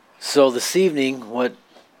So this evening, what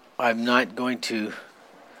I'm not going to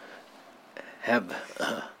have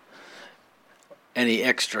any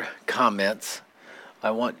extra comments.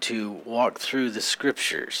 I want to walk through the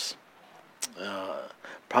scriptures.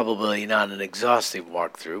 Probably not an exhaustive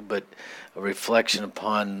walkthrough, but a reflection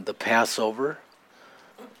upon the Passover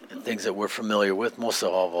and things that we're familiar with. Most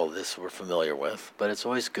of all this we're familiar with, but it's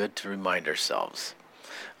always good to remind ourselves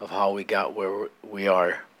of how we got where we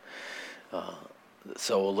are.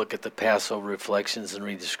 So we'll look at the Passover reflections and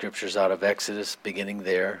read the scriptures out of Exodus, beginning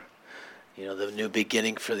there. You know, the new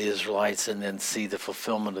beginning for the Israelites, and then see the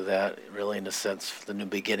fulfillment of that, really in a sense, the new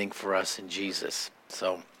beginning for us in Jesus.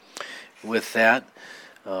 So with that,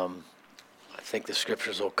 I think the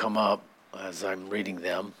scriptures will come up as I'm reading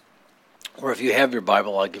them. Or if you have your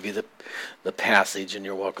Bible, I'll give you the passage, and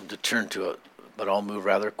you're welcome to turn to it. But I'll move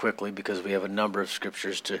rather quickly because we have a number of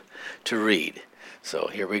scriptures to read. So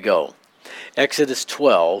here we go. Exodus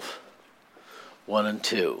 12, 1 and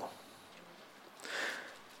 2.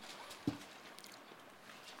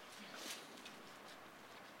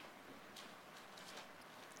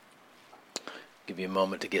 Give you a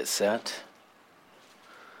moment to get set.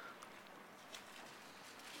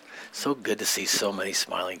 So good to see so many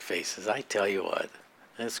smiling faces. I tell you what,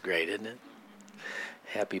 that's great, isn't it?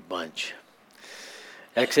 Happy bunch.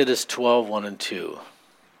 Exodus 12, 1 and 2.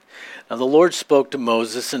 Now the Lord spoke to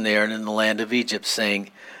Moses and Aaron in the land of Egypt,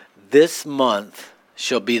 saying, "This month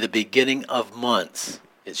shall be the beginning of months.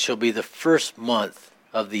 It shall be the first month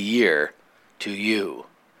of the year to you.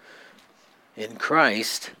 In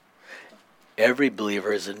Christ, every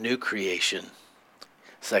believer is a new creation."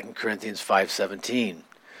 2 Corinthians 5:17.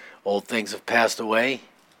 Old things have passed away,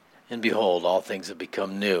 and behold, all things have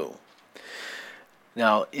become new.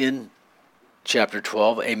 Now, in chapter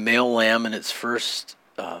 12, a male lamb in its first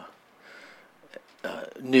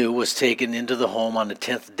new was taken into the home on the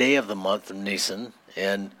 10th day of the month of Nisan,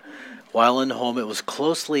 and while in the home it was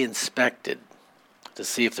closely inspected to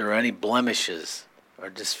see if there were any blemishes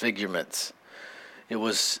or disfigurements. It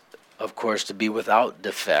was, of course, to be without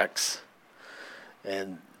defects,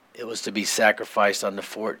 and it was to be sacrificed on the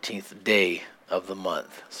 14th day of the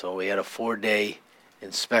month. So we had a 4-day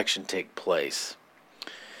inspection take place.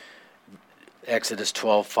 Exodus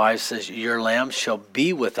 12:5 says, "Your lamb shall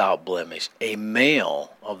be without blemish, a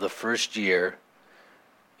male of the first year.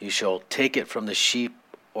 You shall take it from the sheep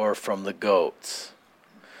or from the goats."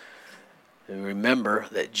 And remember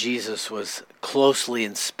that Jesus was closely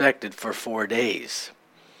inspected for 4 days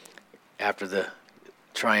after the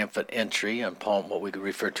triumphant entry on Palm, what we could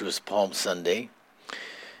refer to as Palm Sunday.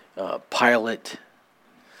 Pilate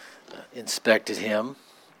inspected him.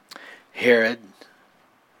 Herod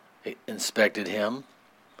inspected him.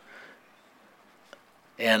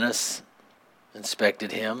 Annas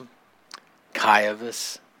inspected him.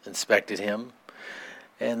 Caiaphas inspected him.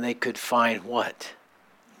 And they could find what?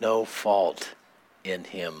 No fault in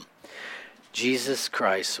him. Jesus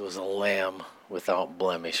Christ was a lamb without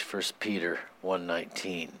blemish. 1 Peter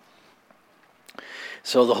 1:19.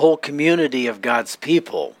 So the whole community of God's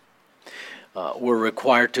people were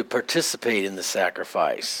required to participate in the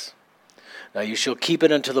sacrifice. Now you shall keep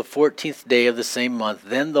it until the 14th day of the same month.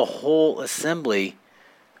 Then the whole assembly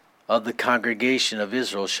of the congregation of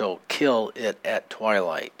Israel shall kill it at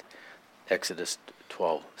twilight. Exodus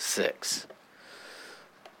 12:6.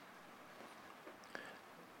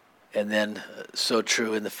 And then so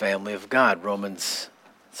true in the family of God. Romans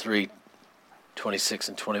 3:26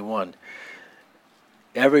 and 21.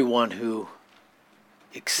 Everyone who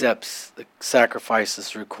accepts the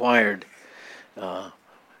sacrifices required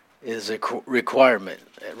is a requirement,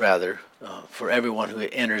 for everyone who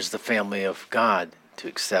enters the family of God to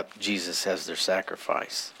accept Jesus as their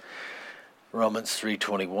sacrifice. Romans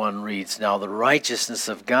 3:21 reads, "Now the righteousness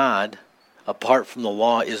of God, apart from the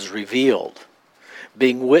law, is revealed,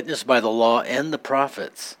 being witnessed by the law and the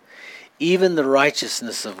prophets, even the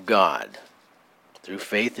righteousness of God, through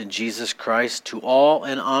faith in Jesus Christ, to all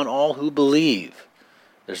and on all who believe."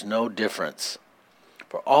 There's no difference.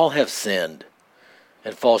 "For all have sinned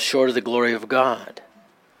and fall short of the glory of God,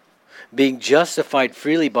 being justified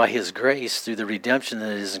freely by his grace through the redemption that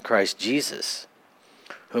is in Christ Jesus,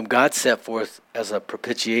 whom God set forth as a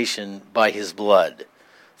propitiation by his blood,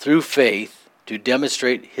 through faith to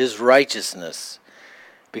demonstrate his righteousness.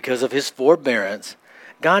 Because of his forbearance,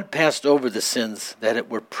 God passed over the sins that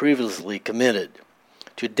were previously committed,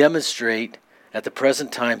 to demonstrate at the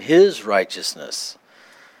present time his righteousness,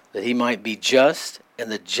 that he might be just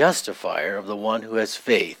and the justifier of the one who has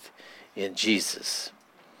faith in Jesus."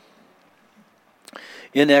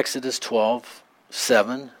 In Exodus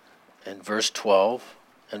 12:7 and verse 12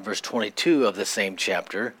 in verse 22 of the same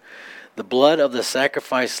chapter, the blood of the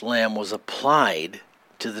sacrificed lamb was applied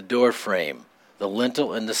to the door frame, the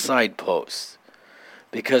lintel, and the side posts.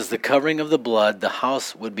 Because the covering of the blood, the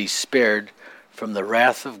house would be spared from the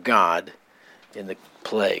wrath of God in the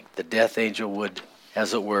plague. The death angel would,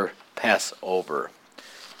 as it were, pass over.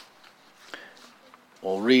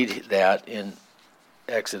 We'll read that in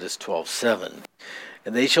Exodus 12:7.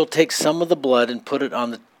 And they shall take some of the blood and put it on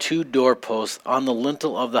the 2 doorposts on the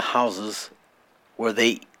lintel of the houses where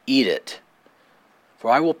they eat it. For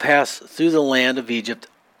I will pass through the land of Egypt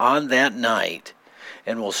on that night,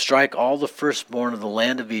 and will strike all the firstborn of the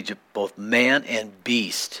land of Egypt, both man and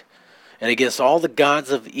beast. And against all the gods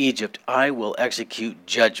of Egypt I will execute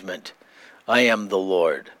judgment. I am the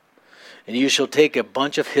Lord. And you shall take a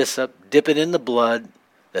bunch of hyssop, dip it in the blood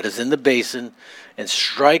that is in the basin, and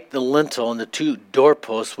strike the lintel and the 2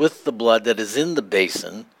 doorposts with the blood that is in the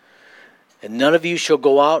basin. And none of you shall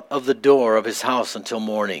go out of the door of his house until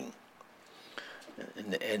morning.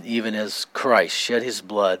 And even as Christ shed his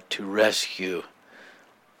blood to rescue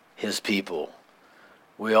his people,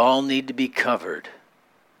 we all need to be covered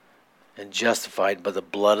and justified by the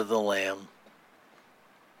blood of the Lamb.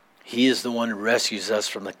 He is the one who rescues us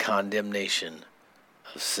from the condemnation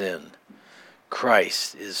of sin.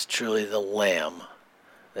 Christ is truly the Lamb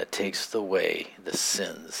that takes away the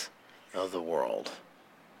sins of the world.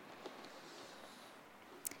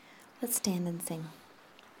 Let's stand and sing.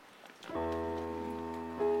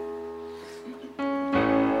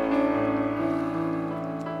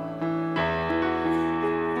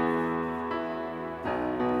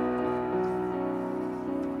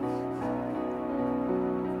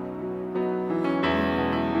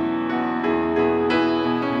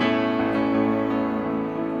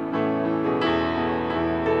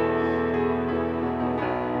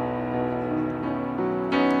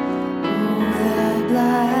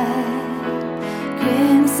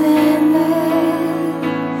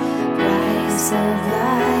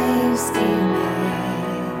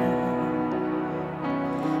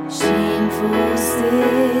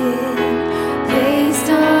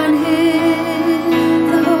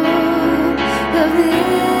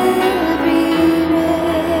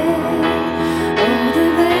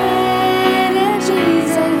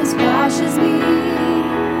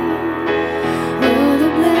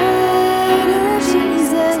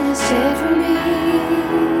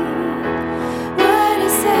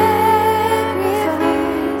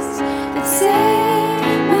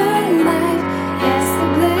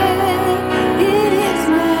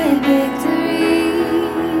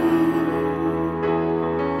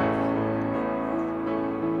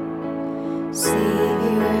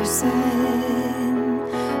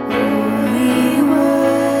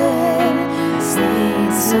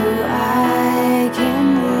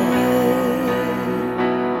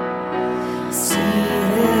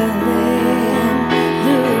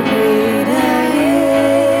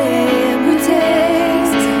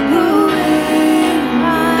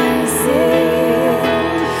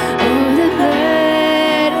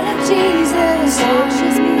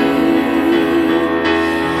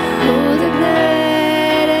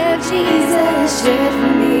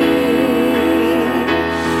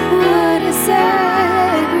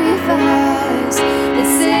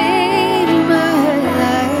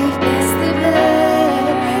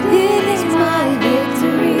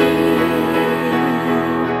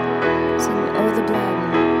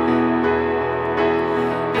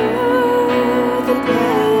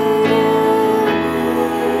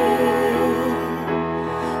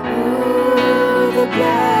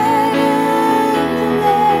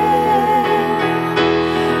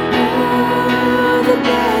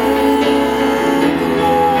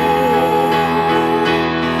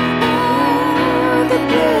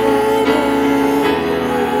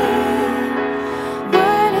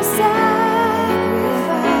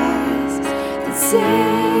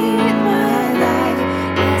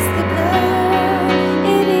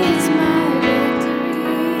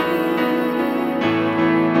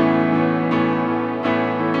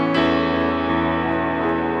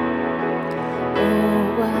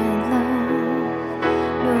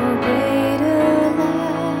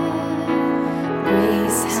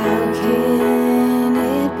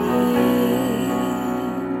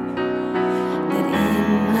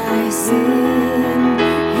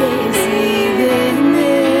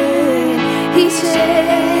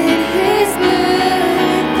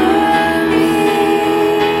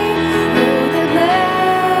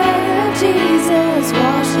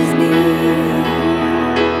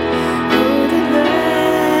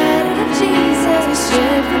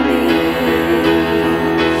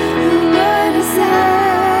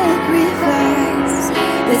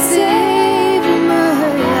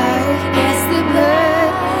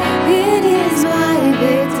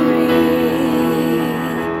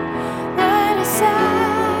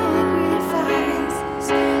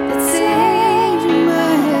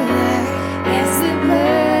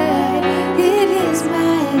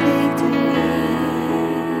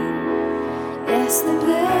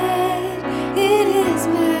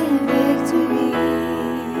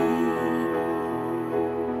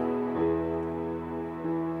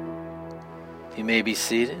 be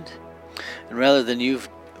seated. And rather than you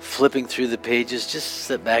flipping through the pages, just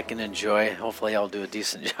sit back and enjoy. Hopefully I'll do a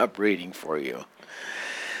decent job reading for you.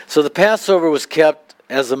 So the Passover was kept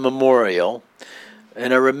as a memorial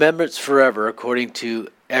and a remembrance forever, according to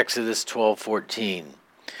Exodus 12:14.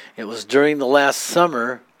 It was during the Last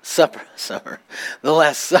Supper. The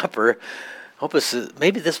Last Supper.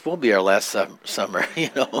 Maybe this will be our last summer,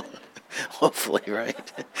 hopefully,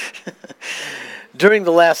 right? During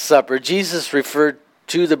the Last Supper, Jesus referred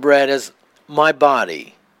to the bread as my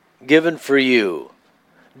body, given for you.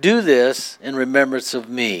 Do this in remembrance of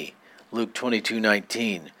me, Luke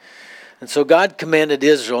 22:19. And so God commanded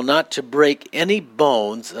Israel not to break any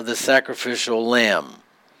bones of the sacrificial lamb.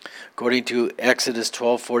 According to Exodus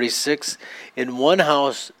 12:46, in one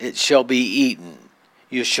house it shall be eaten.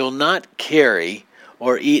 You shall not carry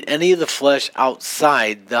or eat any of the flesh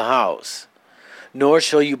outside the house, nor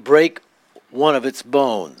shall you break one of its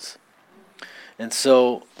bones. And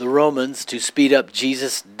so the Romans, to speed up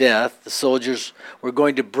Jesus' death, the soldiers were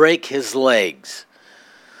going to break his legs.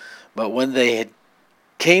 But when they had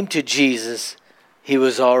came to Jesus, he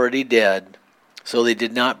was already dead, so they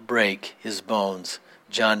did not break his bones.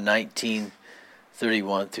 John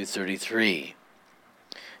 19:31-33.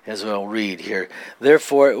 As we'll read here.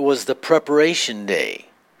 Therefore it was the preparation day,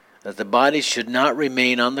 that the body should not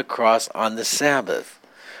remain on the cross on the Sabbath.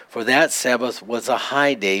 For that Sabbath was a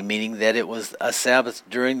high day, meaning that it was a Sabbath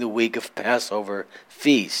during the week of Passover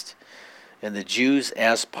feast. And the Jews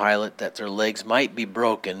asked Pilate that their legs might be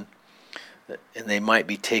broken and they might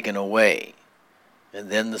be taken away. And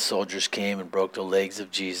then the soldiers came and broke the legs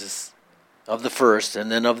of Jesus, of the first,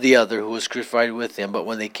 and then of the other who was crucified with him. But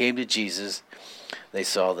when they came to Jesus, they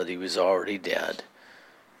saw that he was already dead,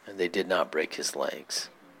 and they did not break his legs.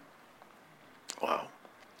 Wow.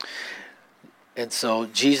 And so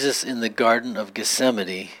Jesus in the Garden of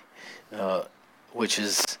Gethsemane, which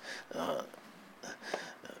is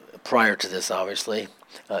prior to this, obviously,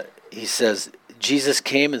 he says, Jesus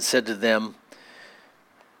came and said to them,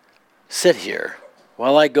 sit here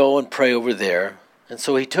while I go and pray over there. And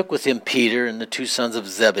so he took with him Peter and the two sons of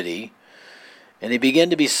Zebedee, and he began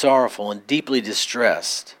to be sorrowful and deeply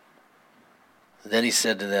distressed. Then he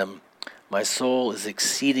said to them, my soul is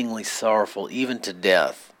exceedingly sorrowful, even to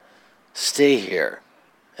death. Stay here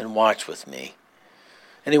and watch with me.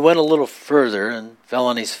 And he went a little further and fell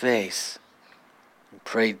on his face and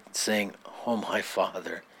prayed, saying, oh, my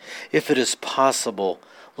Father, if it is possible,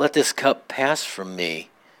 let this cup pass from me.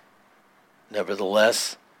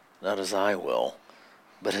 Nevertheless, not as I will,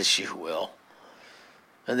 but as you will.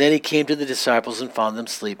 And then he came to the disciples and found them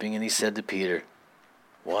sleeping, and he said to Peter,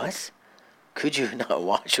 what? Could you not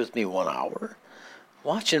watch with me 1 hour?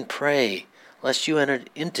 Watch and pray, lest you enter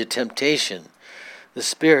into temptation. The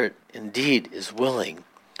spirit indeed is willing,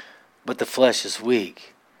 but the flesh is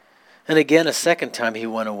weak. And again a second time he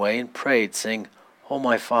went away and prayed, saying, oh,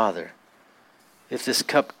 my Father, if this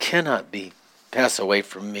cup cannot pass away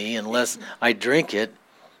from me unless I drink it,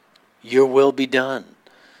 your will be done.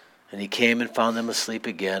 And he came and found them asleep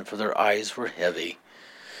again, for their eyes were heavy.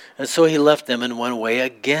 And so he left them and went away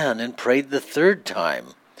again and prayed the third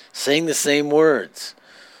time, saying the same words.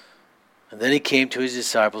 And then he came to his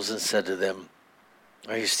disciples and said to them,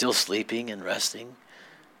 are you still sleeping and resting?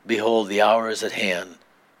 Behold, the hour is at hand.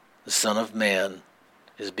 The Son of Man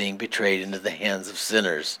is being betrayed into the hands of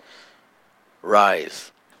sinners.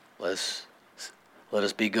 Rise, let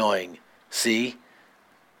us be going. See,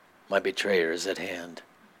 my betrayer is at hand.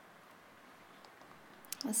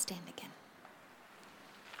 Let's stand again.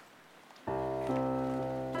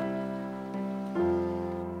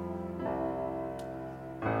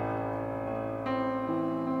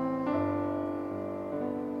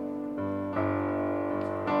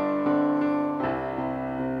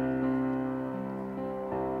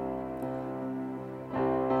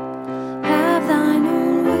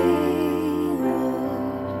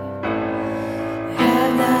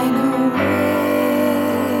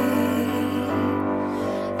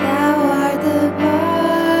 Thou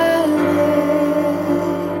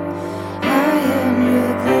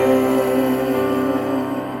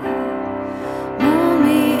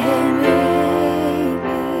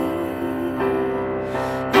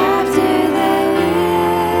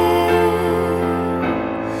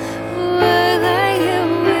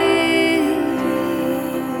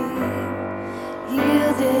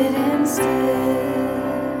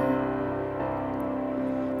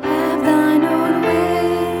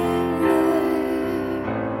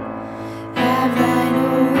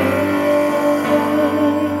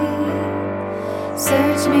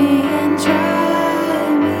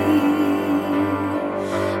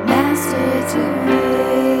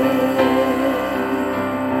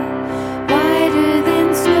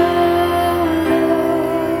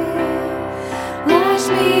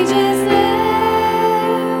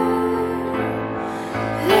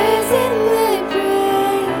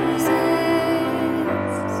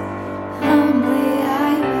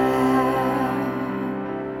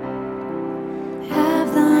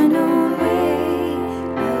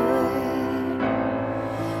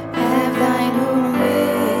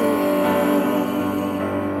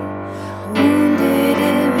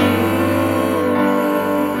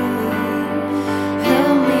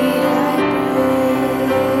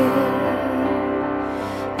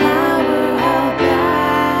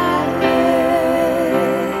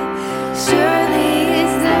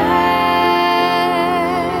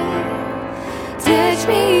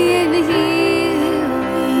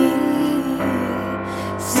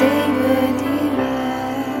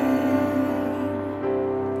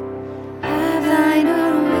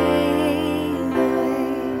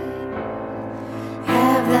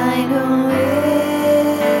find a way.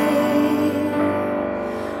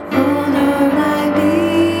 Owner my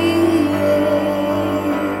being,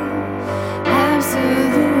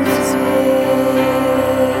 absolute sway.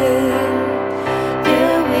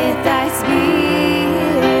 Fill with thy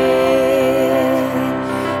spirit,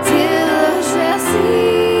 till I shall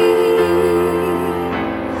see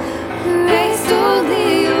grace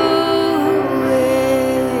only always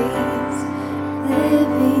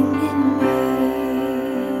living in me.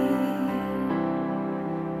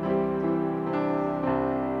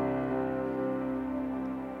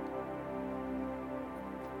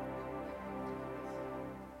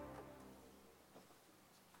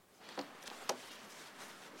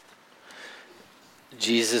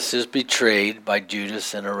 Jesus is betrayed by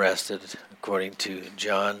Judas and arrested, according to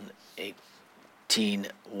John 18,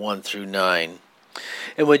 1 through 9.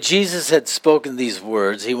 And when Jesus had spoken these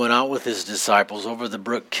words, he went out with his disciples over the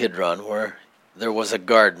brook Kidron, where there was a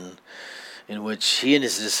garden, in which he and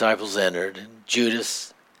his disciples entered. And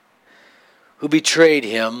Judas, who betrayed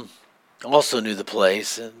him, also knew the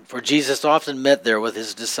place, for Jesus often met there with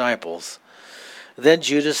his disciples. Then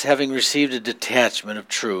Judas, having received a detachment of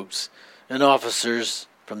troops and officers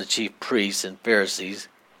from the chief priests and Pharisees,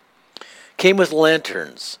 came with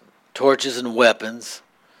lanterns, torches, and weapons.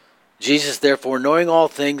 Jesus, therefore, knowing all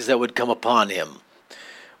things that would come upon him,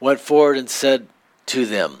 went forward and said to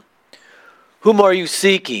them, "Whom are you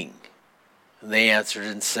seeking?" And they answered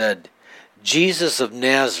and said, "Jesus of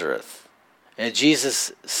Nazareth." And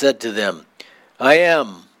Jesus said to them, "I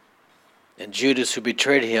am." And Judas, who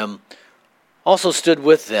betrayed him, also stood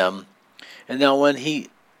with them. And now when he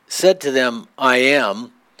said to them, "I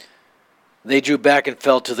am," they drew back and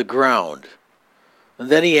fell to the ground. And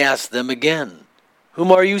then he asked them again,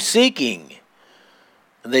 "Whom are you seeking?"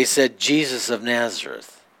 And they said, "Jesus of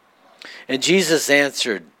Nazareth." And Jesus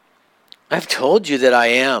answered, "I've told you that I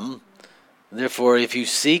am. Therefore, if you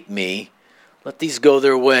seek me, let these go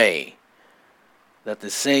their way, that the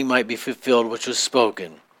saying might be fulfilled which was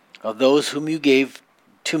spoken, of those whom you gave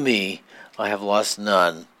to me, I have lost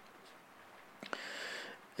none."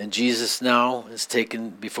 And Jesus now is taken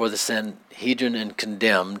before the Sanhedrin and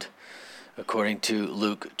condemned, according to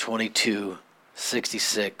Luke 22,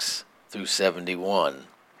 66 through 71.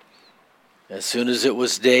 As soon as it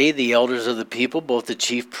was day, the elders of the people, both the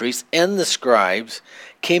chief priests and the scribes,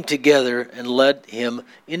 came together and led him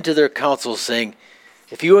into their council, saying,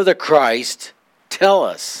 "If you are the Christ, tell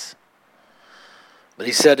us." But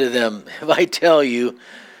he said to them, "If I tell you,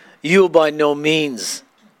 you will by no means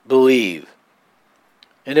believe.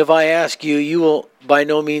 And if I ask you, you will by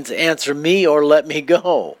no means answer me or let me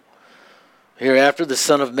go. Hereafter the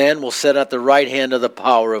Son of Man will sit at the right hand of the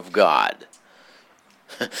power of God."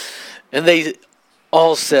 And they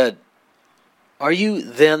all said, "Are you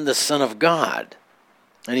then the Son of God?"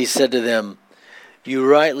 And he said to them, "You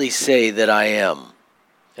rightly say that I am."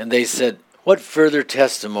 And they said, "What further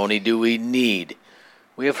testimony do we need?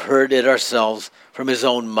 We have heard it ourselves from his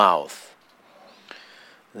own mouth."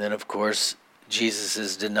 And then, of course, Jesus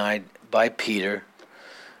is denied by Peter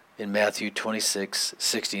in Matthew 26,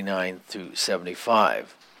 69 through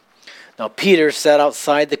 75. Now Peter sat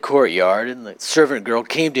outside the courtyard, and the servant girl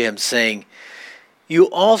came to him, saying, "You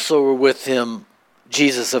also were with him,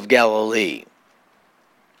 Jesus of Galilee."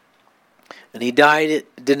 And he denied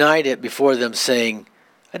it before them, saying,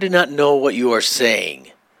 "I do not know what you are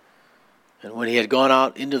saying." And when he had gone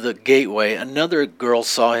out into the gateway, another girl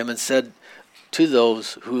saw him and said to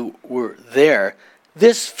those who were there,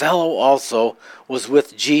 "This fellow also was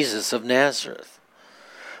with Jesus of Nazareth."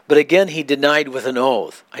 But again he denied with an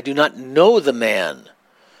oath, "I do not know the man."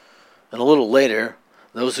 And a little later,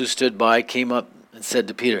 those who stood by came up and said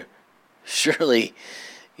to Peter, "Surely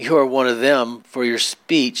you are one of them, for your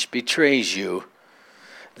speech betrays you."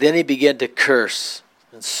 Then he began to curse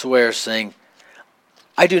and swear, saying,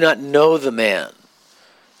 "I do not know the man."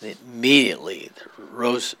 And immediately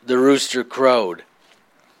the rooster crowed.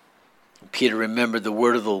 Peter remembered the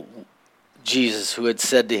word of Jesus, who had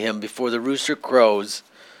said to him, "Before the rooster crows,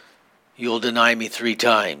 you will deny me 3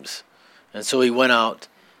 times." And so he went out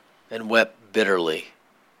and wept bitterly.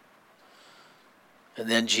 And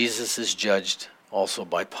then Jesus is judged also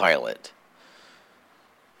by Pilate,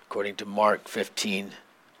 according to Mark 15,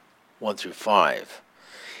 1 through 5.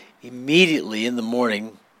 Immediately in the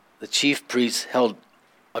morning, the chief priests held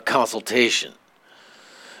a consultation,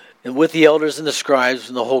 and with the elders and the scribes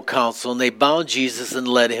and the whole council, and they bound Jesus and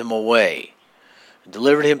led him away, and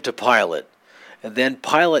delivered him to Pilate. And then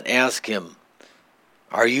Pilate asked him,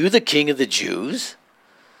 "Are you the king of the Jews?"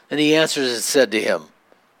 And he answered and said to him,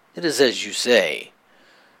 "It is as you say."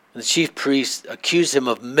 And the chief priests accused him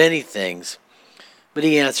of many things, But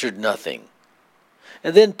he answered nothing.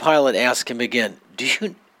 And then Pilate asked him again, "Do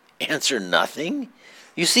you answer nothing?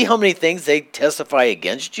 You see how many things they testify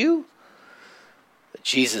against you?" But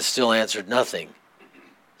Jesus still answered nothing,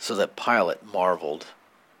 so that Pilate marveled.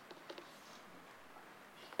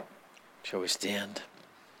 Shall we stand?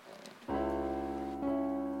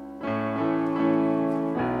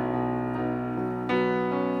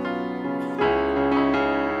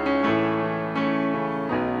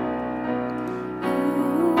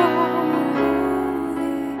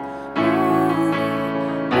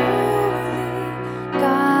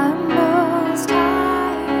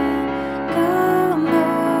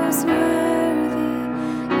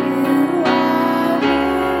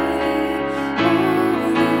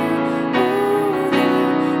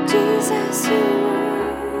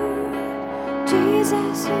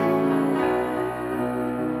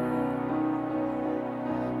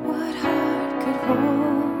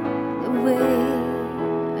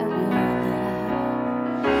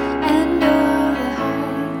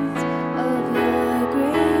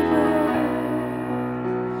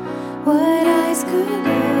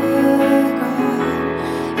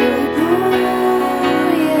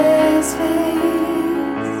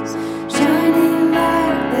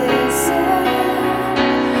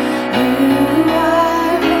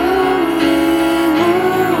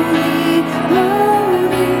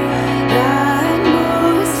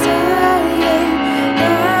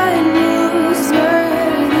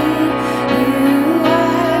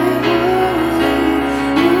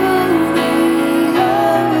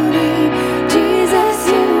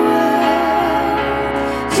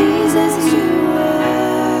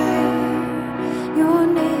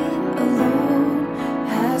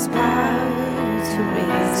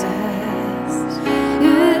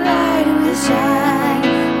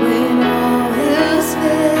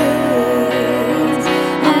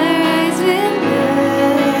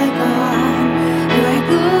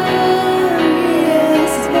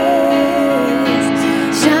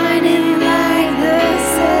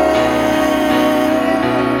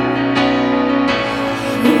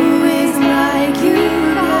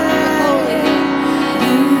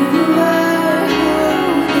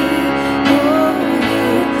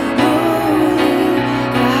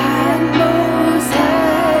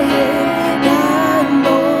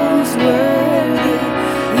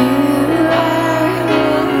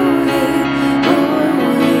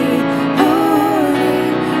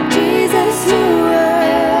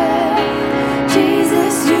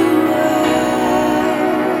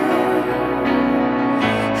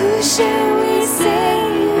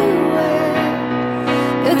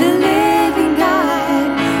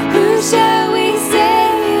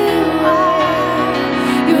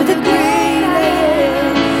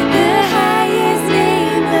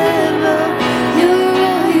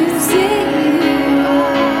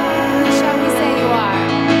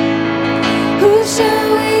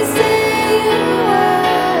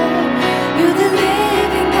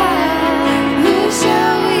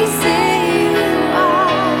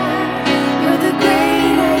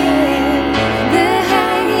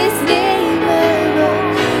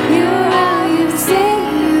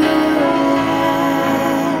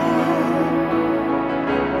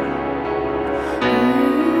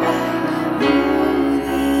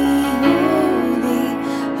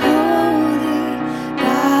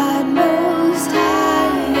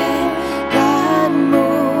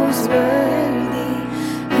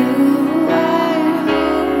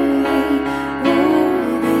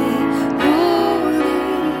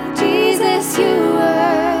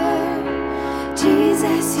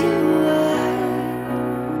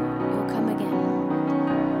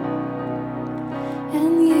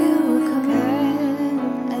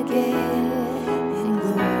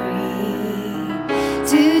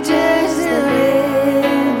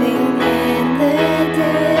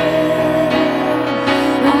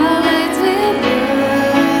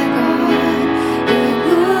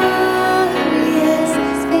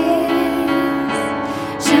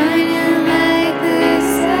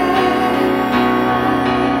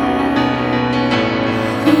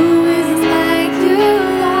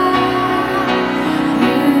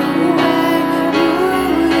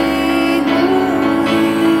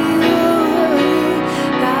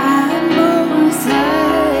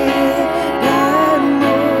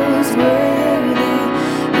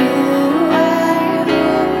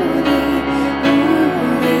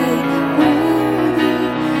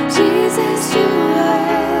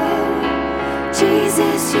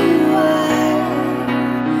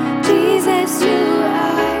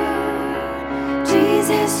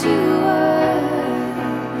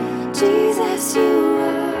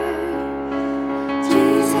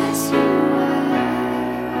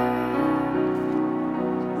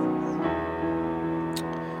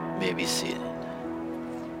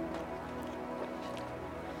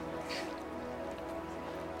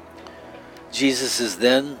 Jesus is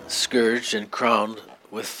then scourged and crowned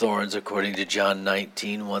with thorns according to John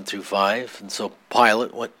 19, 1 through 5. And so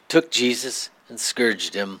Pilate took Jesus and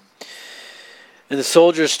scourged him. And the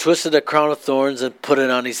soldiers twisted a crown of thorns and put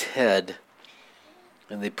it on his head.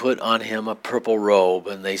 And they put on him a purple robe,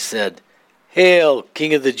 and they said, "Hail,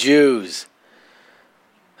 King of the Jews!"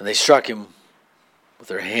 And they struck him with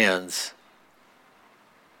their hands.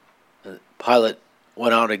 And Pilate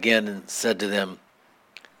went out again and said to them,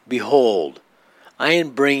 "Behold, I am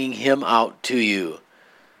bringing him out to you,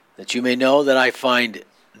 that you may know that I find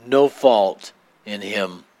no fault in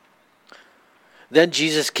him." Then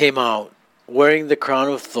Jesus came out, wearing the crown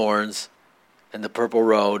of thorns and the purple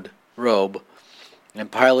robe.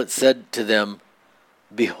 And Pilate said to them,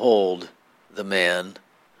 "Behold the man."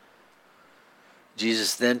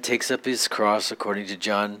 Jesus then takes up his cross according to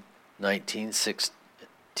John 19,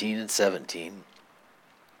 16 and 17.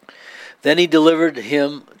 Then he delivered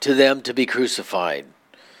him to them to be crucified.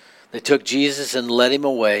 They took Jesus and led him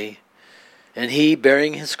away, and he,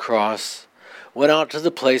 bearing his cross, went out to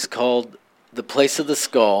the place called the place of the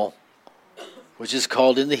skull, which is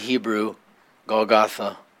called in the Hebrew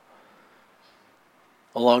Golgotha.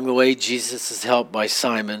 Along the way, Jesus is helped by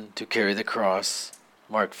Simon to carry the cross,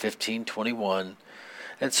 Mark 15:21.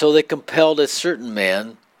 And so they compelled a certain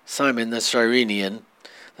man, Simon the Cyrenian,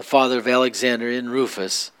 the father of Alexander and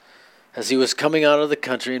Rufus, as he was coming out of the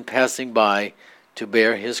country and passing by, to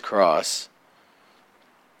bear his cross.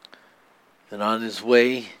 And on his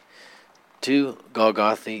way to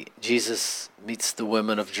Golgotha, Jesus meets the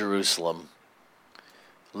women of Jerusalem.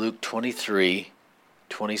 Luke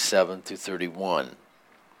 23:27 through 31.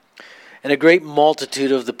 And a great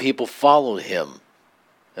multitude of the people followed him,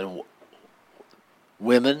 and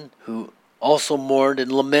women who also mourned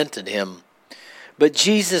and lamented him. But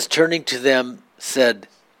Jesus, turning to them, said,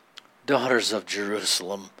 "Daughters of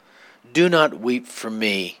Jerusalem, do not weep for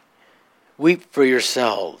me. Weep for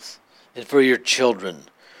yourselves and for your children.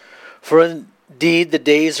 For indeed the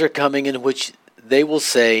days are coming in which they will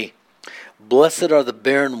say, 'Blessed are the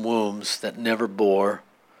barren wombs that never bore,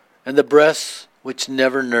 and the breasts which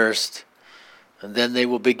never nursed.' And then they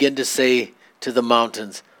will begin to say to the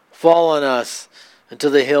mountains, 'Fall on us,' and to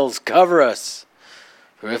the hills, 'Cover us.'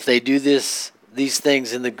 For if they do these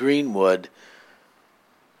things in the green wood,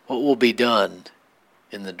 what will be done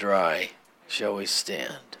in the dry?" Shall we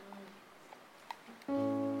stand?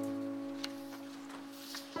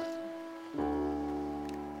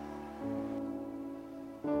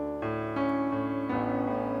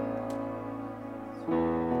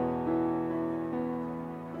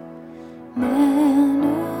 Man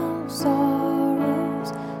of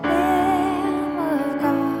sorrows, Lamb of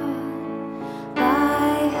God,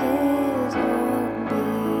 by his own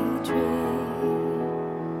betrayed,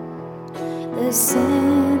 the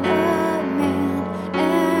sin of man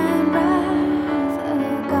and wrath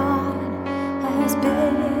of God has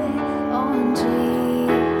been on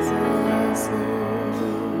Jesus' laid.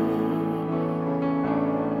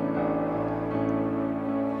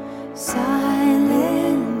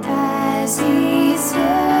 Silent as he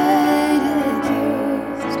stood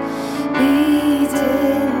accused,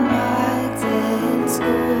 beaten, mocked, and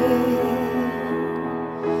scourged,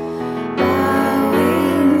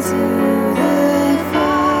 bowing to the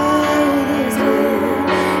Father's will,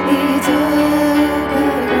 he took a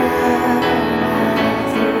crown of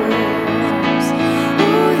thorns.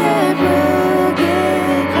 Oh, that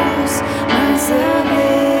rugged cross, my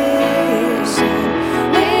salvation,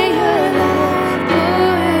 where your love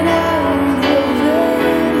poured out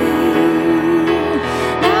over me.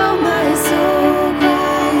 Now my soul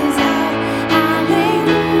cries out,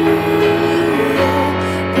 hallelujah,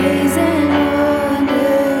 praise and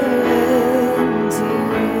honor unto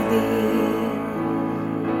thee.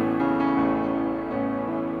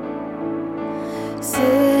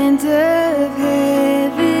 Sent of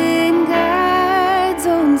heaven, God's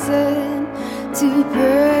own Son, to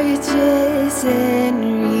purchase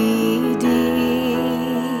and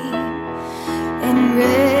redeem and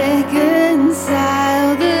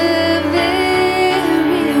reconcile the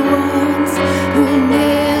very ones who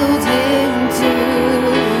nailed him to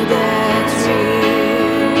that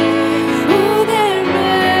tree. Oh, that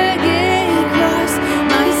rugged cross,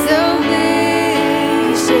 my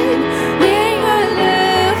salvation, where your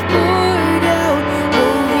love poured out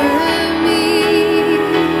over me.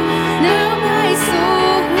 Now my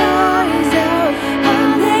soul cries out, hallelujah.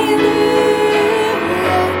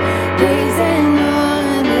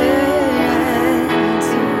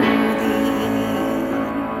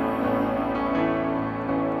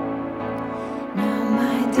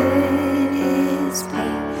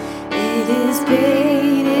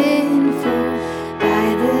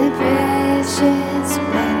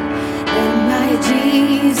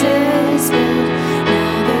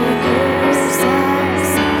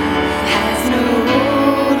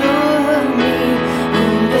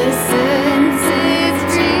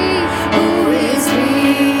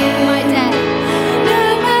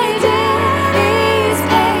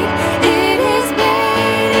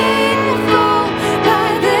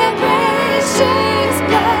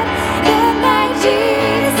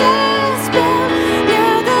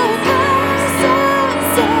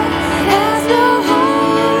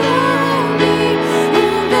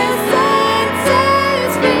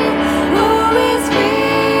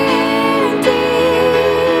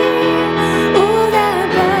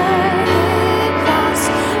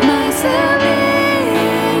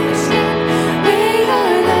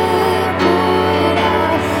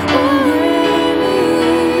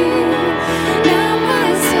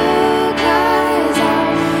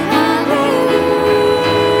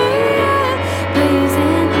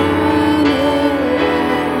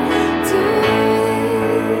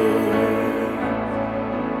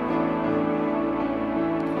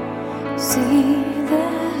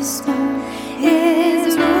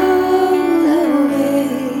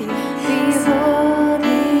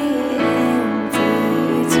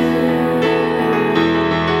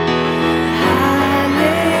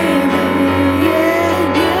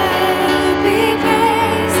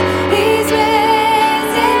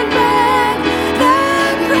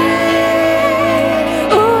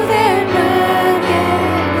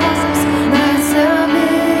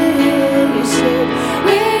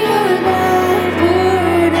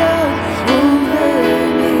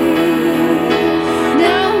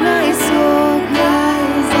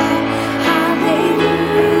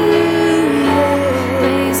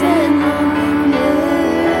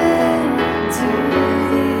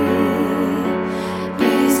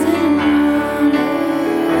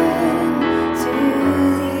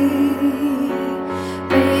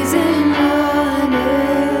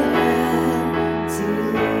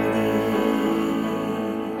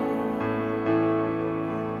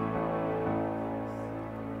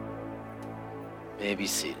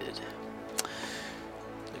 crucified.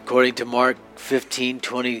 According to Mark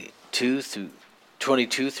 15:22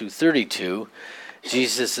 through 32,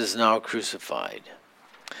 Jesus is now crucified.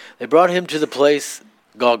 They brought him to the place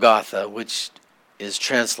Golgotha, which is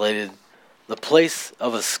translated the place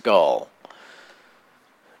of a skull.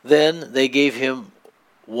 Then they gave him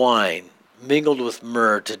wine mingled with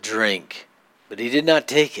myrrh to drink, but he did not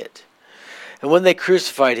take it. And when they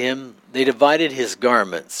crucified him, they divided his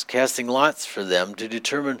garments, casting lots for them to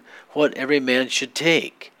determine what every man should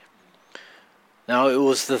take. Now it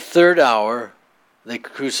was the third hour they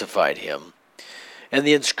crucified him, and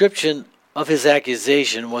the inscription of his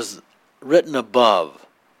accusation was written above,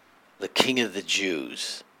 "The King of the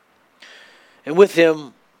Jews." And with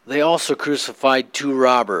him they also crucified two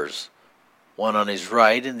robbers, one on his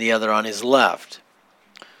right and the other on his left.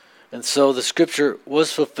 And so the scripture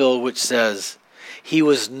was fulfilled which says, "He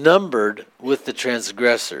was numbered with the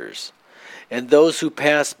transgressors." And those who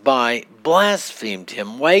passed by blasphemed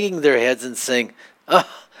him, wagging their heads and saying, "Ah,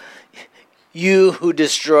 you who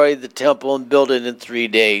destroyed the temple and built it in 3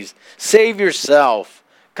 days, save yourself.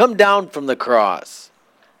 Come down from the cross."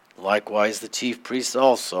 Likewise the chief priests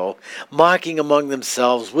also, mocking among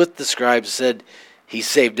themselves with the scribes, said, "He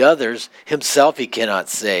saved others, himself he cannot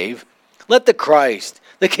save. Let the Christ,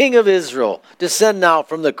 the King of Israel, descend now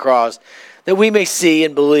from the cross, that we may see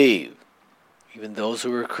and believe." Even those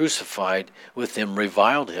who were crucified with him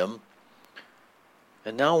reviled him.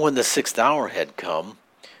 And now when the 6th hour had come,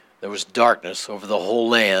 there was darkness over the whole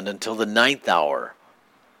land until the 9th hour.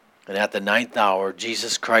 And at the 9th hour,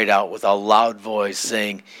 Jesus cried out with a loud voice,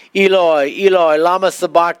 saying, "Eloi, Eloi, lama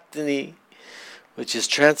sabachthani," which is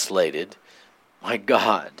translated, my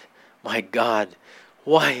God,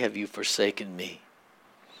 why have you forsaken me?"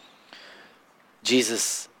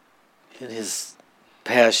 Jesus, in his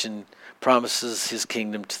passion, promises his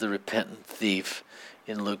kingdom to the repentant thief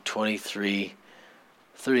in Luke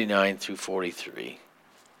 23:39 through 43.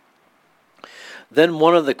 Then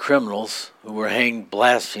one of the criminals who were hanged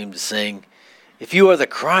blasphemed, saying, "If you are the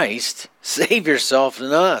Christ, save yourself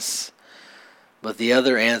and us." But the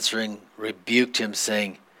other answering rebuked him,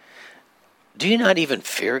 saying, "Do you not even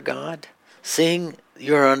fear God, seeing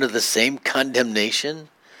you are under the same condemnation?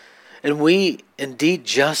 And we indeed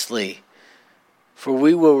justly, for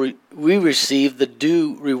we receive the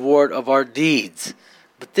due reward of our deeds.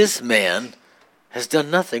 But this man has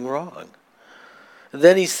done nothing wrong." And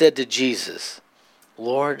then he said to Jesus,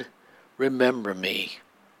 "Lord, remember me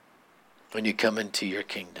when you come into your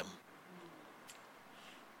kingdom."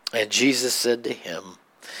 And Jesus said to him,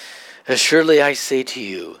 "Assuredly I say to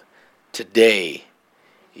you, today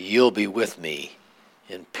you'll be with me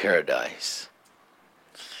in paradise."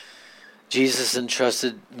 Jesus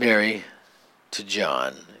entrusted Mary to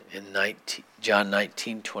John in John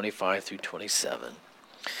 19:25 through 27.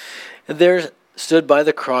 And there stood by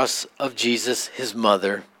the cross of Jesus his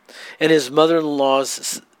mother, and his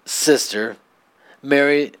mother-in-law's sister,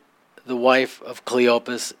 Mary, the wife of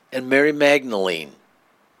Cleopas, and Mary Magdalene.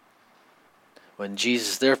 When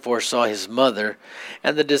Jesus therefore saw his mother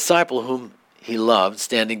and the disciple whom he loved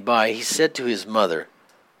standing by, he said to his mother,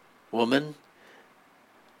 "Woman,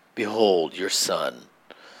 behold your son."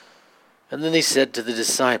 And then he said to the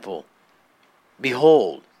disciple,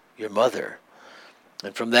 "Behold your mother."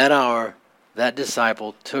 And from that hour, that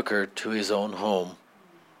disciple took her to his own home.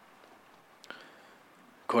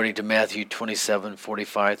 According to Matthew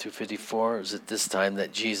 27:45 through 54, it was at this time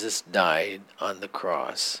that Jesus died on the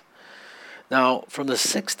cross. Now, from the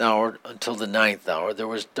 6th hour until the 9th hour, there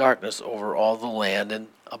was darkness over all the land, and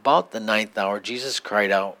about the 9th hour, Jesus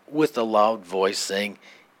cried out with a loud voice, saying,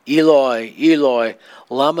 "Eloi, Eloi,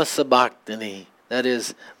 lama sabachthani," that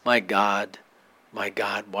is, my God,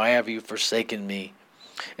 why have you forsaken me?"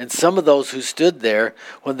 And some of those who stood there,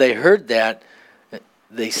 when they heard that,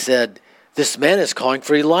 they said, "This man is calling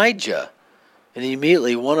for Elijah." And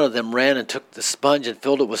immediately one of them ran and took the sponge and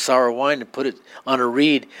filled it with sour wine and put it on a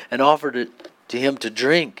reed and offered it to him to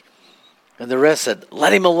drink. And the rest said,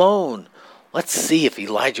 "Let him alone. Let's see if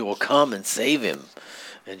Elijah will come and save him."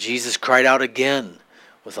 And Jesus cried out again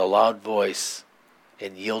with a loud voice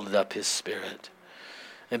and yielded up his spirit.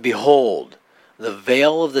 And behold, the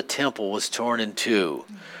veil of the temple was torn in two,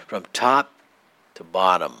 from top to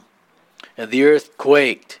bottom. And the earth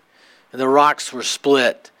quaked, and the rocks were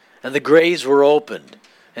split, and the graves were opened,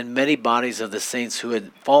 and many bodies of the saints who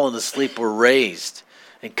had fallen asleep were raised,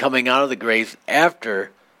 and coming out of the graves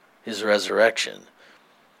after his resurrection,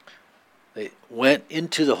 they went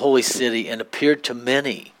into the holy city and appeared to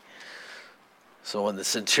many. So when the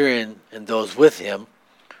centurion and those with him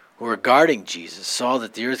who were guarding Jesus saw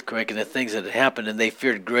that the earthquake and the things that had happened, and they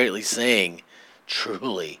feared greatly, saying,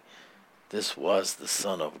 truly, this was the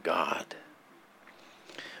Son of God.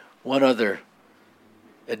 One other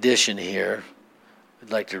addition here,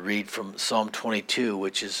 I'd like to read from Psalm 22,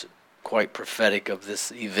 which is quite prophetic of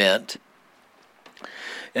this event.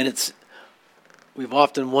 And we've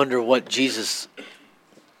often wondered what Jesus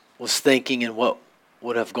was thinking and what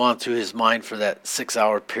would have gone through his mind for that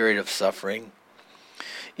 6-hour period of suffering.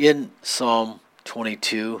 In Psalm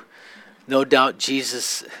 22, no doubt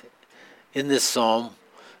Jesus, in this psalm,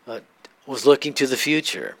 was looking to the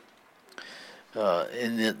future.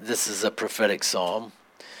 And this is a prophetic psalm.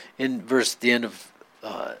 In the end of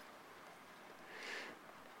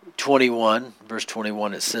 21, verse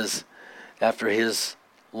 21, it says, after his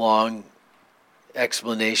long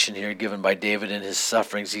explanation here given by David in his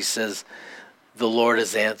sufferings, he says, the Lord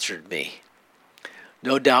has answered me.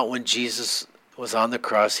 No doubt when Jesus was on the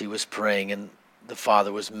cross, he was praying, and the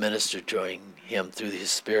Father was ministering him through his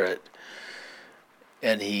Spirit.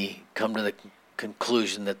 And he come to the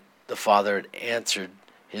conclusion that the Father had answered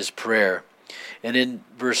his prayer. And in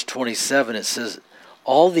verse 27 it says,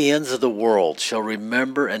 all the ends of the world shall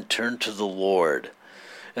remember and turn to the Lord,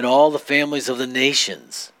 and all the families of the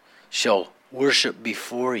nations shall worship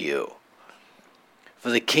before you. For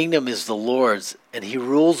the kingdom is the Lord's, and he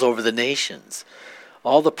rules over the nations.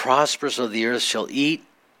 All the prosperous of the earth shall eat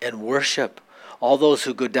and worship. All those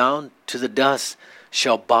who go down to the dust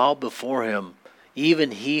shall bow before him, even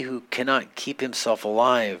he who cannot keep himself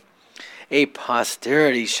alive. A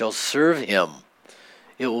posterity shall serve him.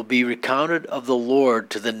 It will be recounted of the Lord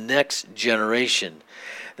to the next generation.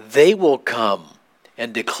 They will come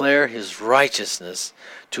and declare his righteousness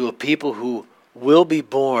to a people who will be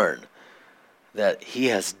born, that he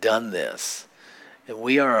has done this. And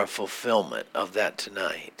we are a fulfillment of that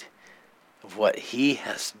tonight, of what he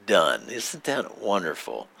has done. Isn't that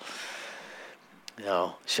wonderful?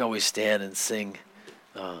 Now, shall we stand and sing?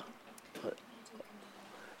 And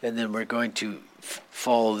then we're going to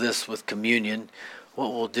follow this with communion.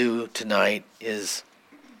 What we'll do tonight is,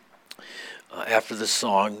 after the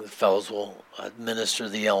song, the fellows will administer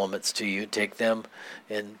the elements to you. Take them,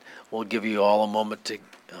 and we'll give you all a moment to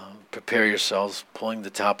prepare yourselves, pulling the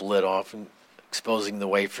top lid off and exposing the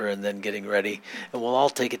wafer, and then getting ready. And we'll all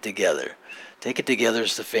take it together. Take it together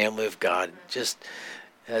as the family of God, just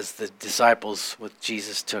as the disciples with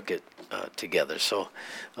Jesus took it together. So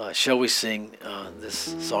shall we sing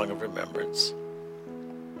this song of remembrance?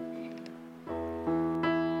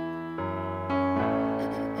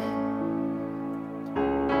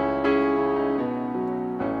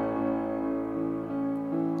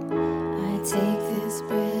 Take this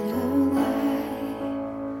bread of life,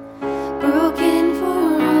 broken for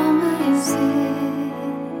all my sin,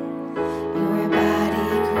 your body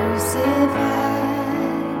crucified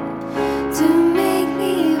to make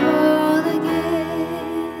me whole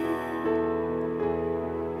again.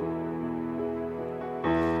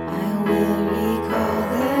 I will recall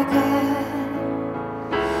the cup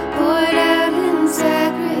poured out in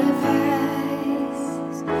sacrifice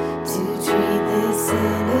to treat the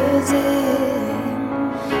sinners in.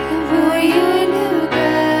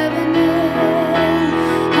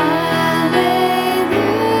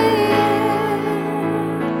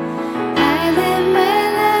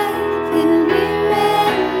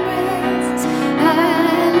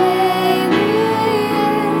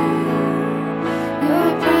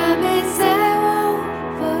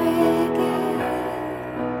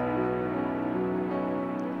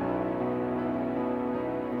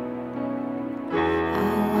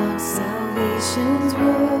 Salvation's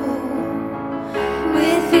road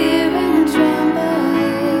with fear and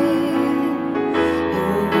trembling,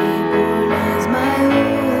 you're reborn as my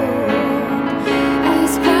own,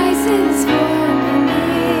 as Christ is born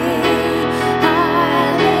in me. Hallelujah,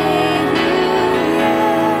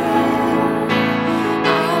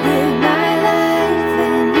 I'll live my life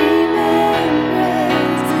in remembrance.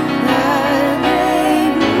 Hallelujah,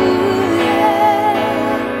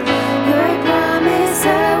 your promise I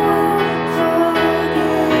won't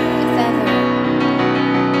forget.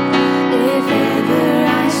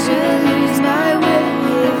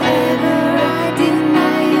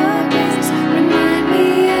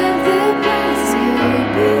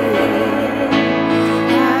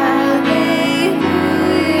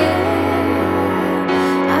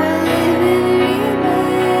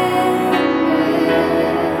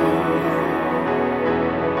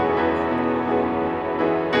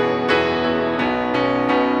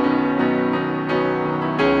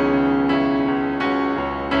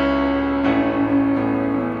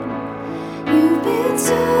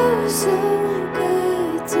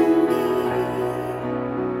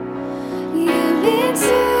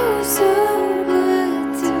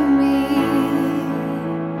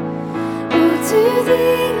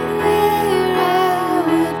 think where I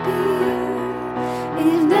would be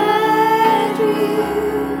if not for you,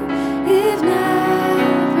 if not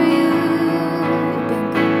for you.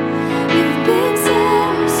 You've been so,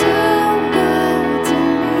 so good to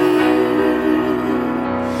me.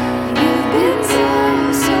 You've been so,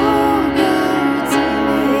 so good to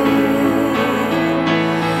me.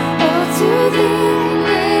 Oh, to think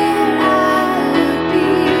where I would be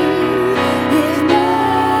if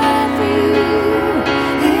not for you,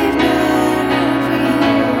 if not for you.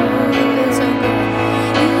 You've been so good.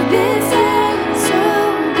 You've been so, so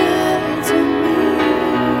good to me.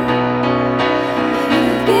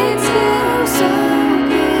 You've been so, so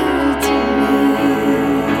good to me.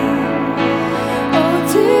 Oh,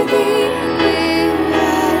 to think where I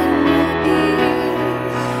would be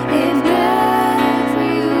if not for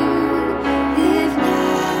you, if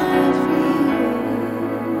not for you.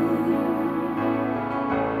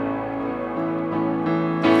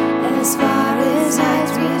 As far as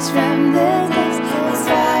eyes reach from the depths, as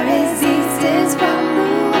far as east is from the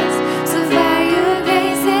west, so far your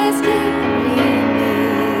grace has carried me.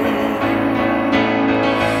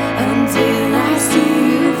 Until I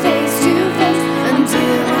see you face to face,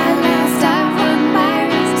 until at last I run my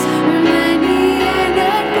race, remind me you're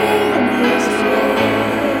not finished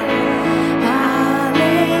yet.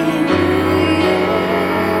 Hallelujah.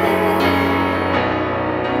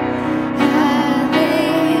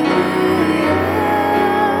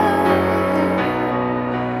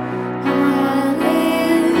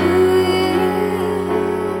 Hallelujah.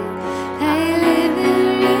 I live in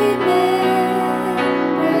remembrance.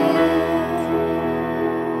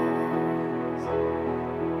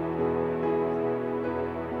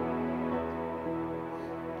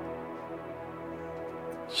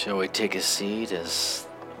 Shall we take a seat as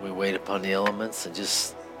we wait upon the elements and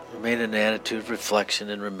just remain in an attitude of reflection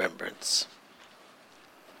and remembrance?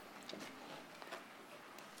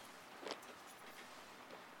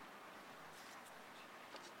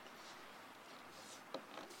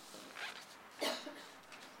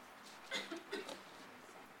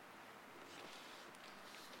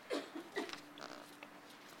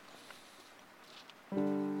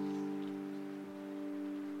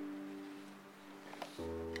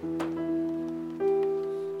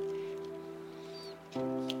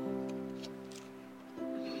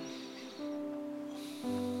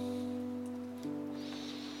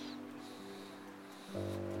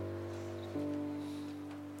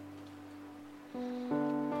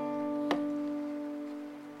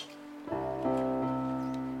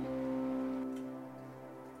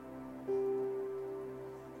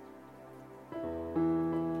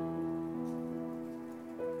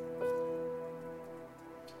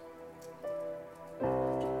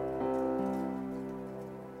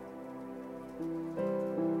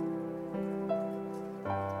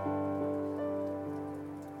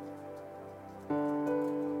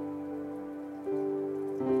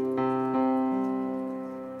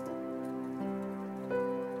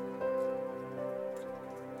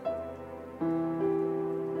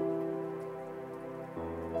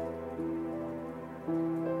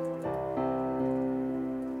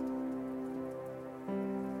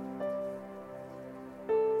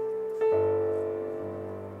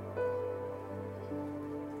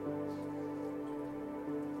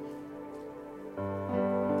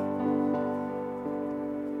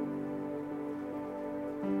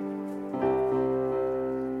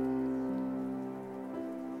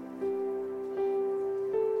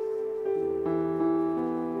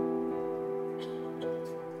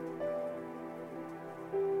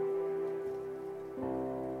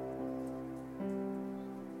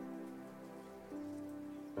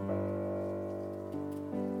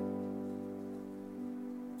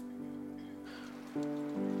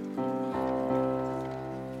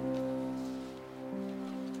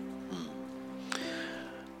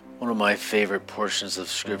 One of my favorite portions of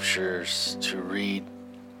scriptures to read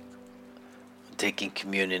when taking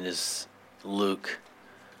communion is Luke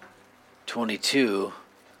 22.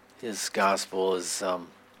 His gospel is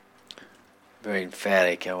very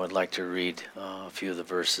emphatic. I would like to read a few of the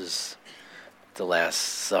verses, the Last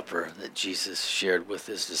Supper that Jesus shared with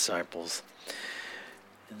his disciples.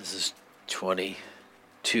 And this is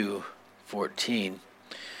 22:14.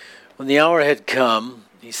 When the hour had come,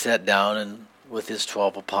 he sat down and with his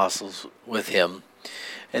 12 apostles with him,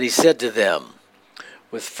 and he said to them,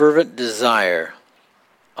 "With fervent desire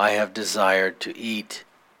I have desired to eat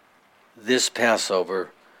this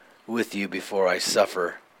Passover with you before I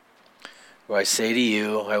suffer. For I say to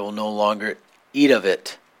you, I will no longer eat of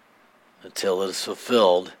it until it is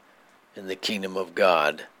fulfilled in the kingdom of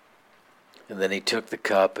God." And then he took the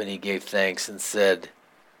cup and he gave thanks and said,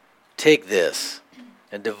 "Take this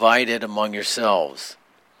and divide it among yourselves.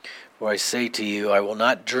 For I say to you, I will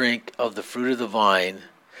not drink of the fruit of the vine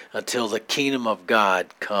until the kingdom of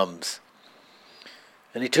God comes."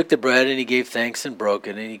 And he took the bread and he gave thanks and broke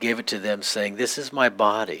it, and he gave it to them, saying, "This is my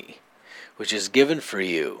body, which is given for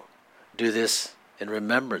you. Do this in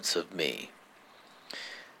remembrance of me."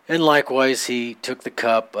 And likewise he took the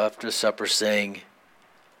cup after supper, saying,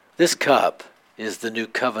 "This cup is the new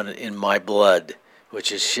covenant in my blood,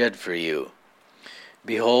 which is shed for you.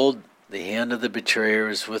 Behold, the hand of the betrayer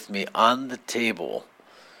is with me on the table.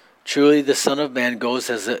 Truly the Son of Man goes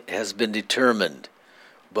as it has been determined,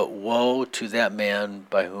 but woe to that man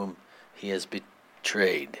by whom he is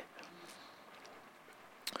betrayed.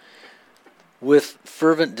 With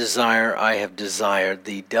fervent desire I have desired,"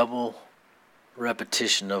 the double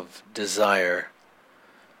repetition of desire.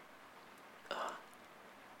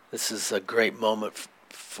 This is a great moment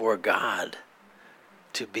for God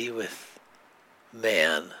to be with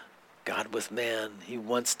man. God with man. He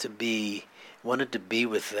wanted to be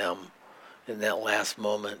with them in that last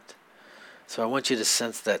moment. So I want you to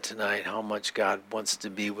sense that tonight, how much God wants to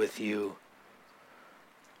be with you,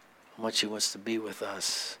 how much he wants to be with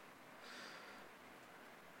us.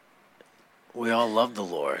 We all love the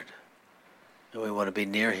Lord, and we want to be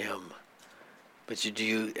near him. But do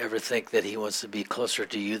you ever think that he wants to be closer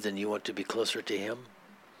to you than you want to be closer to him?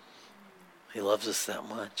 He loves us that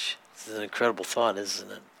much. It's an incredible thought,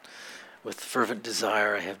 isn't it? With fervent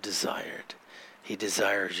desire I have desired. He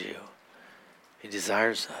desires you. He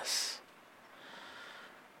desires us.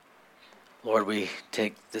 Lord, we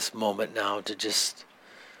take this moment now to just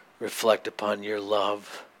reflect upon your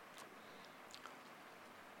love.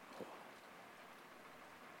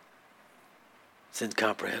 It's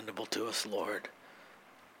incomprehensible to us, Lord.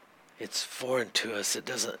 It's foreign to us. It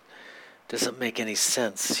doesn't make any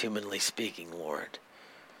sense, humanly speaking, Lord.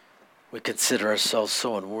 We consider ourselves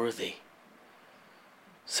so unworthy,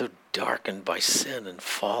 so darkened by sin and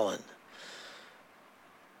fallen.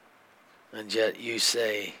 And yet you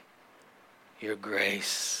say your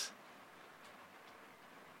grace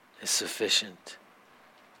is sufficient,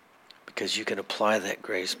 because you can apply that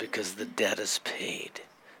grace, because the debt is paid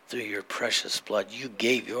through your precious blood. You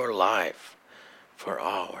gave your life for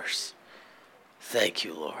ours. Thank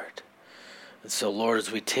you, Lord. And so, Lord,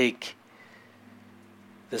 as we take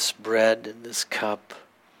this bread and this cup,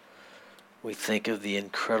 we think of the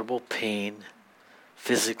incredible pain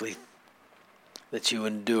physically that you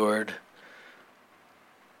endured,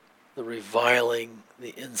 the reviling,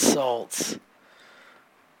 the insults,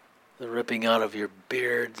 the ripping out of your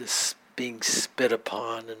beard, the being spit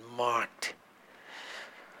upon and mocked,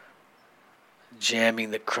 jamming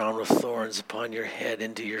the crown of thorns upon your head,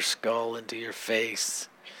 into your skull, into your face,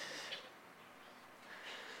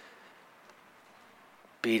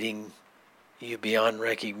 beating you beyond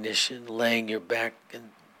recognition, laying your back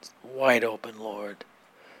wide open, Lord,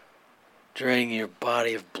 draining your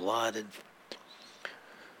body of blood and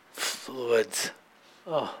fluids.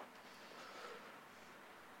 Oh,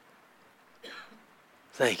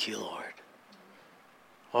 thank you, Lord.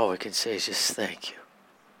 All we can say is just thank you.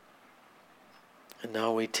 And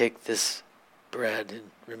now we take this bread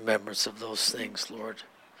in remembrance of those things, Lord.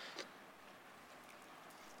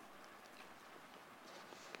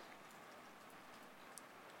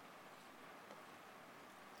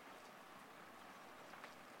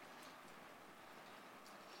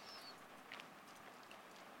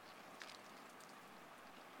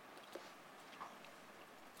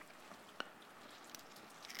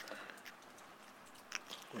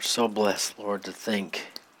 We're so blessed, Lord, to think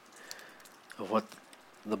of what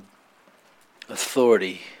the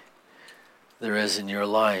authority there is in your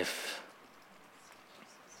life.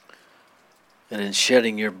 And in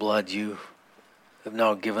shedding your blood, you have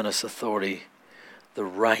now given us authority, the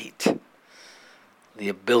right, the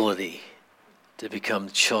ability to become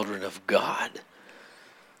children of God.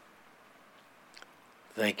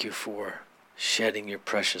 Thank you for shedding your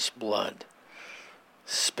precious blood,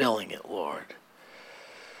 spilling it, Lord,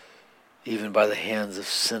 even by the hands of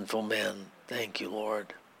sinful men. Thank you,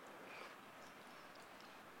 Lord.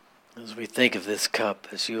 As we think of this cup,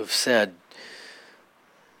 as you have said,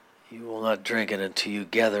 you will not drink it until you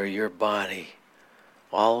gather your body,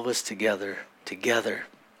 all of us together,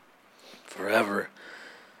 forever.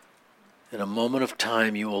 In a moment of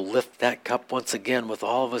time, you will lift that cup once again with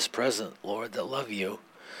all of us present, Lord, that love you,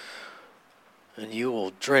 and you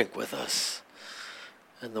will drink with us.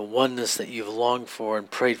 And the oneness that you've longed for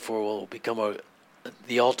and prayed for will become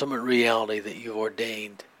the ultimate reality that you've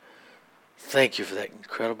ordained. Thank you for that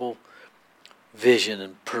incredible vision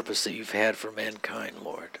and purpose that you've had for mankind,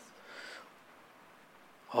 Lord.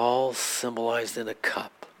 All symbolized in a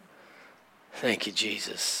cup. Thank you,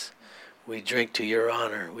 Jesus. We drink to your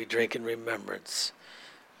honor. We drink in remembrance.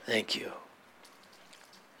 Thank you.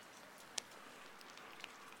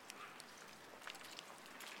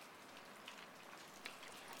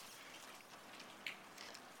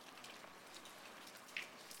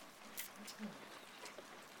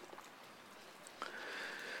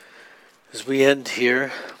 As we end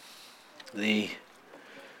here, the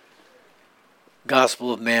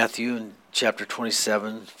Gospel of Matthew in chapter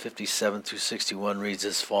 27, 57 through 61 reads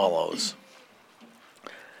as follows.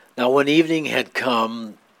 Now when evening had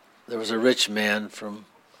come, there was a rich man from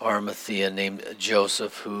Arimathea named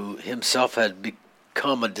Joseph, who himself had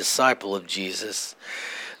become a disciple of Jesus.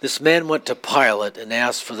 This man went to Pilate and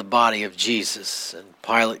asked for the body of Jesus, and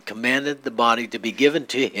Pilate commanded the body to be given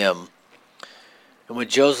to him. And when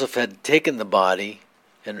Joseph had taken the body,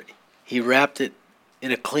 and he wrapped it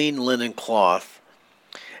in a clean linen cloth,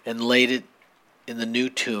 and laid it in the new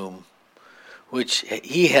tomb, which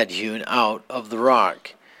he had hewn out of the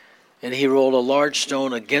rock. And he rolled a large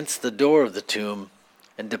stone against the door of the tomb,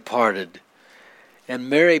 and departed. And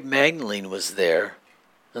Mary Magdalene was there,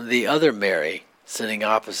 and the other Mary, sitting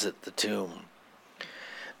opposite the tomb.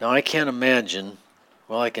 Now I can't imagine,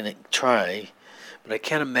 well I can try, but I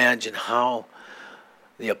can't imagine how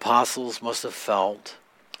the apostles must have felt,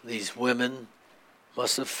 these women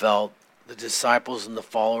must have felt, the disciples and the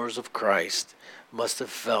followers of Christ must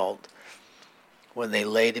have felt when they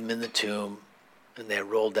laid him in the tomb and they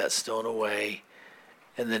rolled that stone away,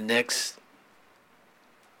 and the next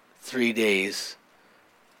 3 days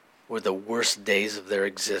were the worst days of their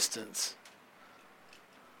existence.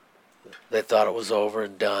 They thought it was over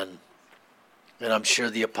and done. And I'm sure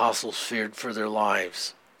the apostles feared for their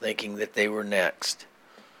lives, thinking that they were next.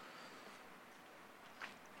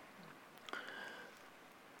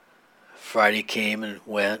 Friday came and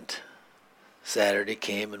went. Saturday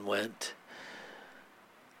came and went.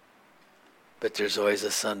 But there's always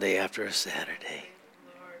a Sunday after a Saturday.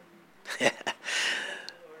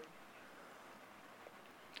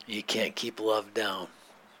 You can't keep love down.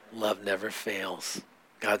 Love never fails.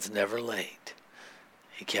 God's never late.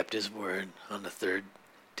 He kept his word on the third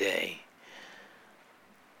day.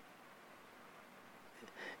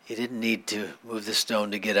 He didn't need to move the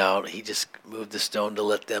stone to get out. He just moved the stone to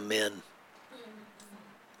let them in.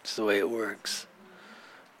 It's the way it works.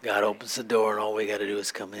 God opens the door and all we got to do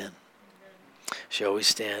is come in. Shall we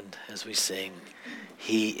stand as we sing,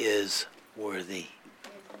 He is worthy.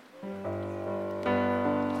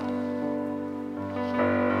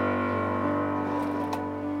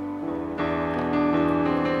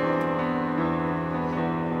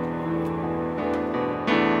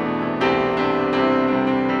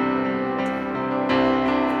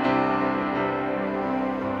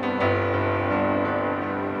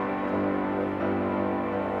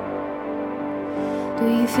 Do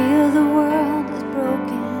you feel the world is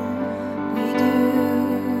broken? We do.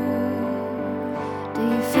 Do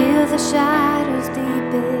you feel the shadows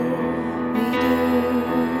deepen? We do.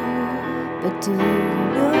 But do you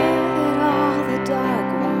know that all the dark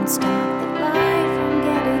won't stop the light from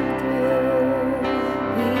getting through?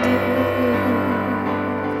 We do.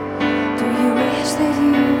 Do you wish that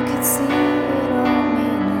you could see it all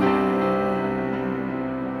made new?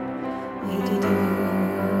 We do.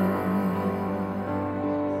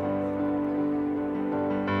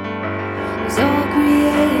 Is all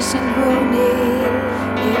creation groaning?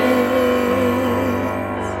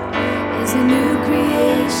 Is a new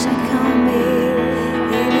creation coming?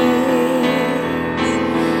 It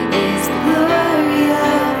is the glory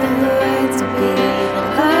of the Lord to be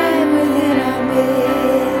alive within our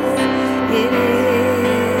midst. It is.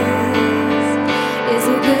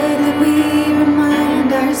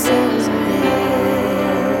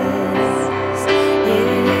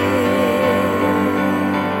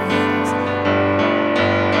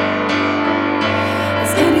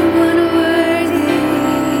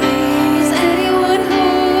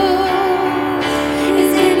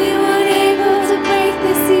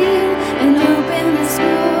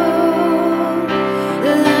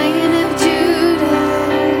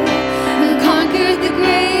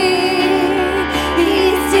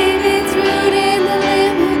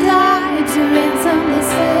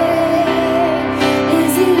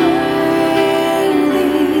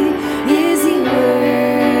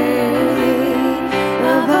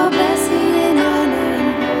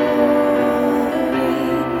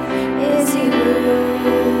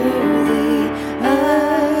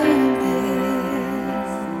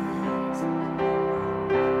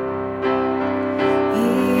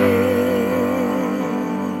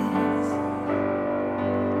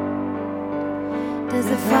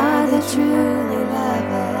 the Father truly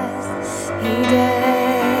love us? He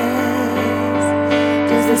does.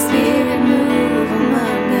 Does the Spirit move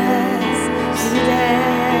among us? He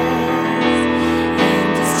does.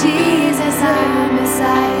 And is Jesus our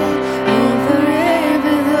Messiah? And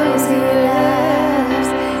forever those He loves?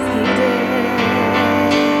 He does.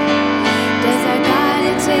 Does our God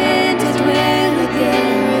intend to dwell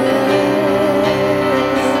again with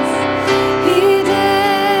us? He does.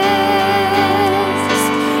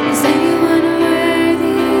 Is anyone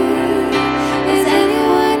worthy? Is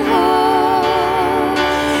anyone whole?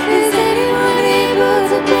 Is anyone able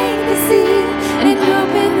to break the seal and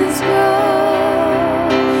open the scroll?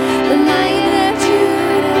 The Lion of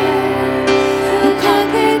Judah, who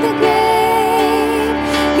conquered the grave,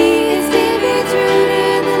 He is David's root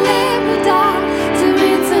and the Lamb who died to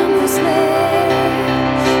ransom the slave.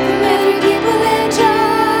 From every people and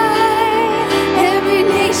tribe, every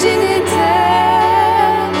nation and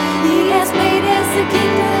tongue, He has made us a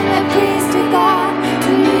kingdom and priest to God, to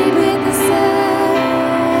reign with the Son.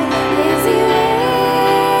 Is He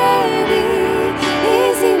worthy?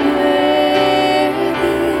 Is He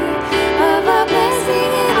worthy of our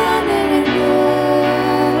blessing and honor and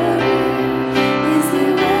glory? Is He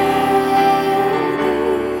worthy?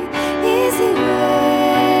 Is He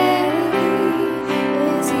worthy?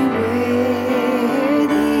 Is He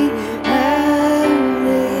worthy of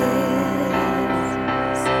this?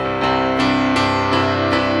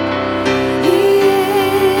 He is.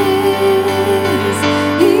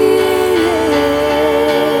 He is. He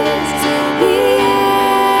is.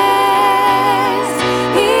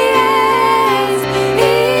 He is.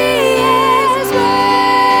 He is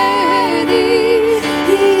worthy.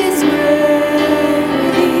 He is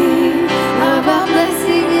worthy of our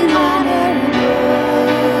blessing and honor and glory.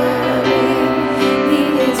 He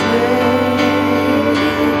is worthy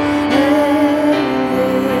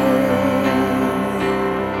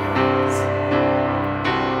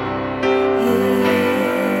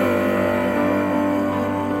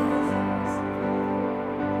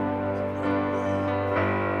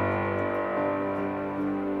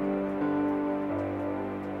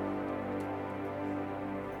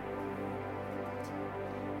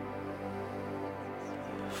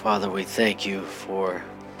Father, we thank you for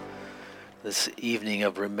this evening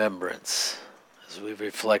of remembrance as we've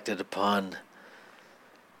reflected upon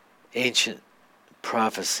ancient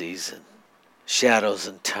prophecies and shadows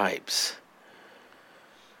and types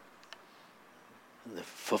and the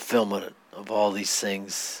fulfillment of all these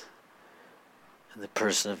things in the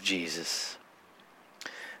person of Jesus.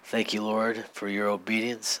 Thank you, Lord, for your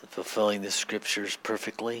obedience in fulfilling the scriptures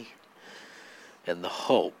perfectly and the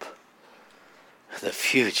hope, the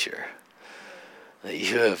future that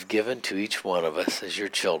you have given to each one of us as your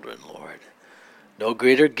children, Lord. No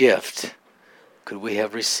greater gift could we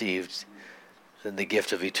have received than the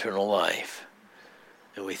gift of eternal life.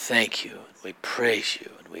 And we thank you, we praise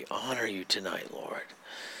you, and we honor you tonight, Lord.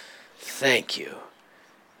 Thank you.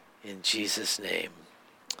 In Jesus' name,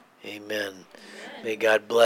 amen. May God bless.